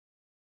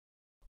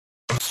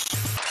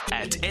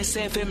at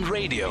SFM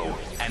Radio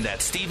and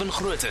at Stephen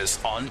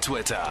Grootes on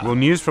Twitter. Well,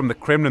 news from the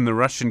Kremlin, the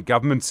Russian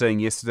government saying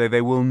yesterday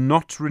they will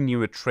not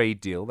renew a trade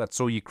deal that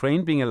saw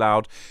Ukraine being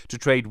allowed to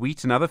trade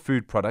wheat and other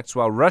food products,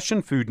 while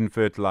Russian food and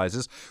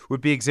fertilizers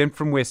would be exempt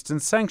from Western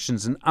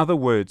sanctions. In other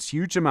words,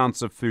 huge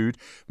amounts of food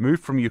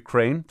moved from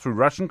Ukraine through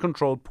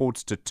Russian-controlled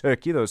ports to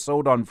Turkey. They were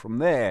sold on from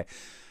there.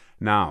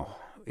 Now,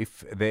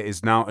 if there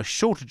is now a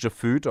shortage of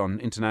food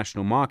on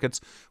international markets,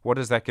 what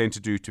is that going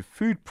to do to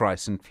food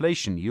price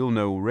inflation? You'll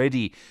know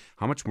already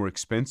how much more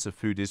expensive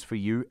food is for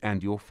you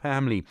and your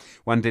family.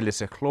 Wandile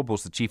Sihlobo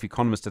is the chief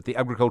economist at the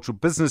Agricultural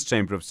Business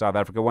Chamber of South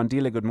Africa.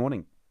 Wandile, good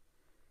morning.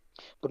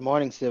 Good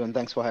morning, Stephen.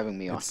 Thanks for having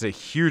me on. It's a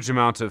huge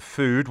amount of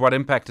food. What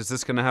impact is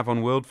this going to have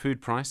on world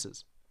food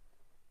prices?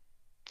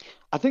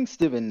 I think,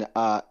 Stephen,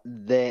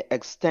 the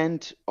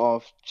extent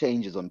of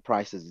changes on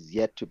prices is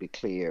yet to be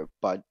clear,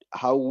 but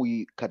how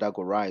we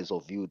categorize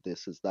or view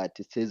this is that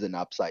it is an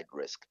upside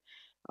risk.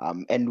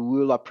 And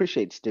we'll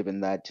appreciate,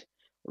 Stephen, that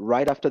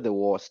right after the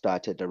war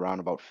started around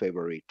about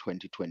February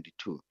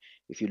 2022,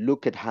 if you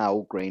look at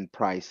how grain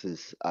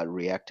prices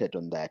reacted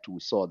on that,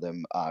 we saw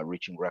them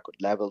reaching record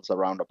levels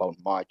around about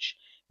March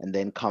and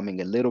then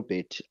coming a little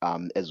bit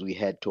as we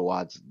head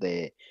towards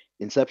the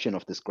inception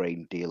of this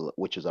grain deal,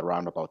 which is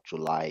around about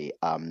July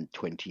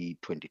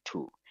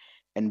 2022.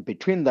 And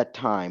between that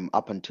time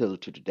up until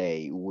to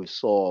today, we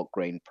saw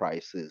grain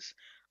prices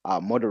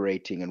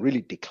moderating and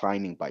really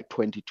declining by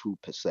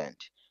 22%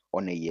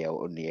 on a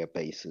year-on-year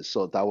basis.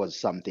 So that was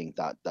something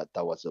that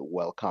was a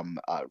welcome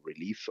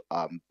relief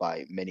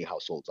by many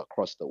households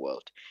across the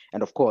world.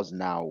 And of course,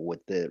 now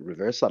with the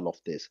reversal of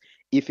this,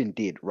 if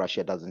indeed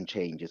Russia doesn't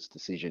change its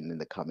decision in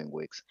the coming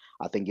weeks,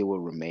 I think it will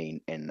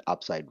remain an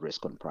upside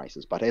risk on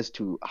prices. But as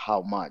to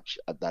how much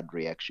that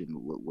reaction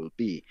will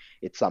be,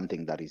 it's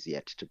something that is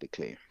yet to be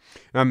clear.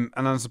 And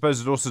I suppose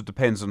it also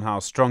depends on how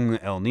strong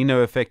the El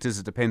Nino effect is.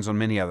 It depends on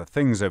many other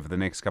things over the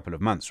next couple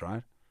of months,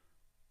 right?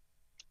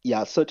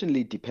 Yeah,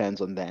 certainly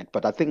depends on that.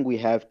 But I think we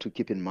have to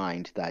keep in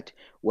mind that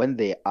when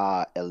there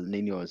are El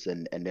Ninos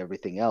and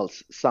everything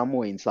else,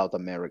 somewhere in South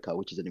America,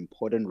 which is an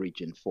important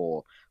region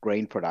for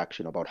grain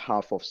production, about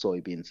half of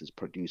soybeans is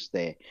produced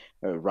there,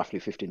 roughly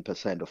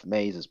 15% of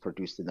maize is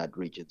produced in that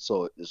region.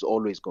 So there's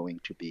always going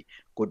to be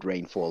good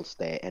rainfalls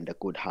there and a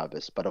good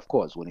harvest. But of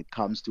course, when it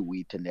comes to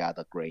wheat and the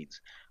other grains,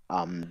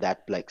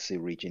 that Black Sea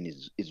region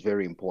is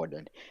very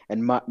important.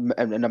 And I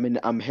mean,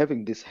 I'm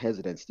having this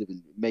hesitance,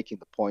 Stephen, making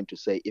the point to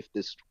say if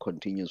this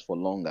continues for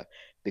longer,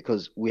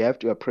 because we have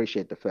to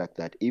appreciate the fact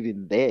that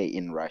even there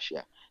in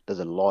Russia, there's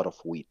a lot of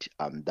wheat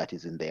that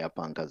is in their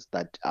bunkers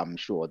that I'm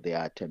sure they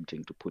are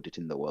attempting to put it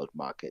in the world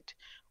market,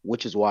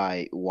 which is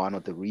why one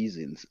of the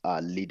reasons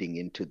leading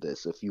into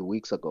this a few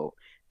weeks ago,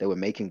 they were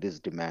making this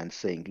demand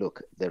saying,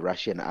 look, the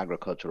Russian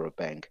Agricultural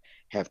Bank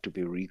have to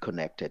be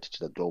reconnected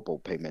to the global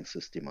payment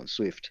system on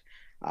SWIFT.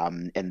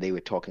 And they were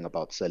talking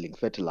about selling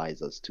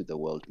fertilizers to the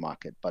world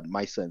market. But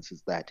my sense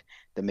is that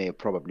they may have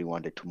probably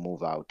wanted to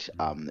move out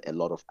a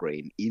lot of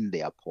grain in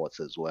their ports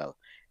as well.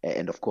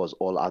 And of course,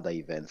 all other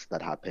events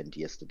that happened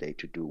yesterday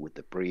to do with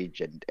the bridge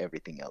and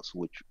everything else,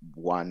 which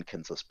one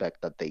can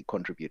suspect that they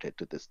contributed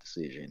to this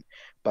decision.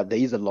 But there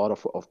is a lot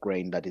of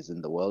grain that is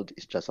in the world.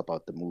 It's just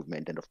about the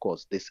movement. And of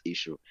course, this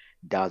issue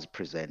does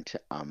present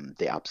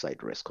the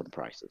upside risk on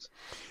prices.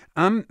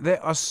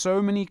 There are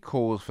so many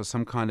calls for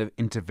some kind of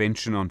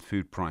intervention on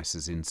food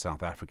prices in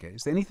South Africa.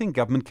 Is there anything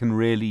government can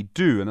really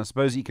do? And I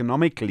suppose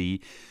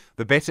economically,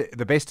 the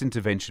best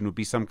intervention would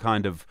be some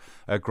kind of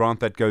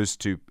grant that goes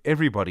to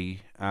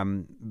everybody.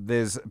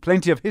 There's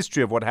plenty of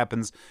history of what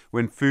happens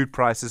when food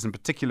prices and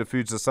particular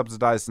foods are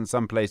subsidized in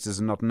some places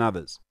and not in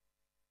others.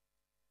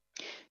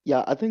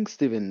 Yeah, I think,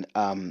 Stephen,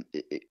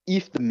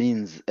 if the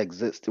means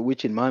exist,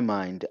 which in my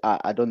mind,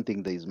 I don't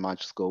think there is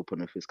much scope on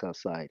the fiscal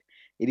side,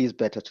 it is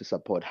better to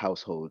support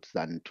households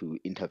than to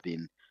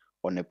intervene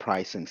on a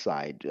pricing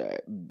side.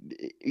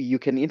 You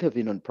can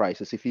intervene on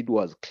prices if it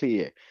was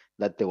clear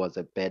that there was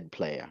a bad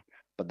player.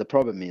 But the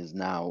problem is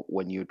now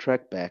when you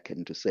track back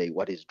and to say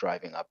what is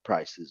driving up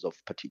prices of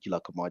particular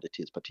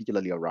commodities,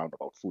 particularly around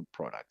about food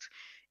products,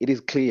 it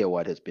is clear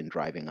what has been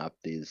driving up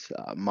these.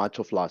 March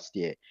of last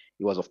year,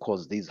 it was, of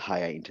course, these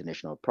higher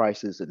international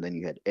prices, and then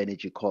you had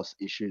energy cost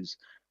issues,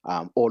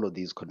 all of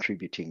these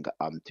contributing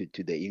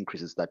to the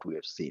increases that we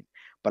have seen.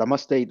 But I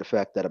must state the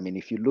fact that, I mean,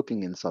 if you're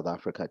looking in South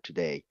Africa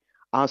today,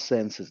 our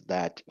sense is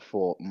that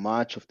for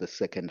March of the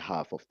second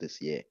half of this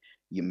year,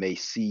 you may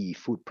see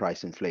food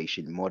price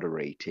inflation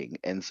moderating,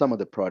 and some of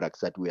the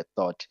products that we had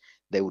thought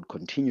they would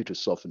continue to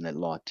soften a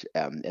lot,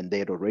 and they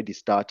had already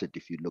started.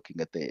 If you're looking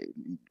at the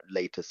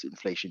latest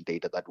inflation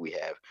data that we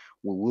have,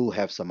 we will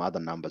have some other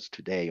numbers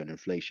today on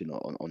inflation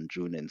on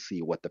June and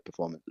see what the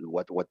performance,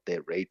 what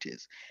their rate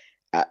is.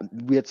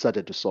 We had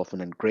started to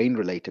soften, and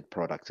grain-related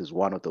products is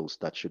one of those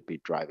that should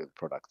be driving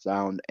products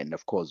down. And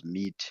of course,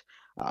 meat,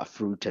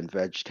 fruit, and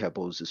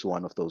vegetables is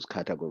one of those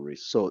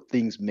categories. So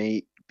things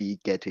may be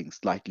getting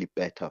slightly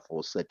better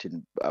for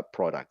certain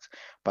products,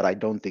 but I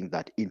don't think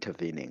that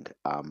intervening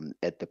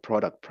at the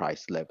product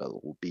price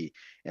level will be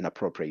an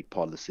appropriate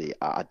policy.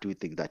 I do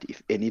think that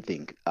if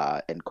anything,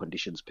 and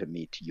conditions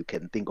permit, you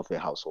can think of a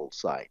household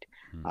side.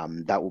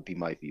 That would be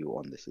my view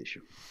on this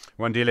issue.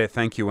 Wandile,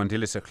 thank you.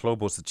 Wandile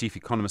Sihlobo is the Chief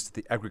Economist at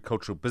the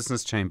Agricultural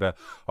Business Chamber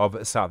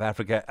of South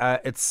Africa.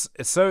 It's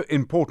so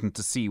important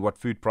to see what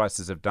food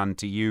prices have done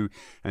to you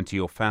and to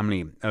your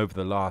family over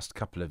the last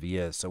couple of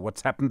years. So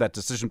what's happened, that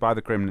decision by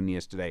the Kremlin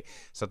yesterday,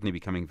 suddenly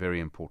becoming very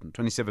important.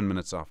 27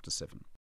 minutes after 7.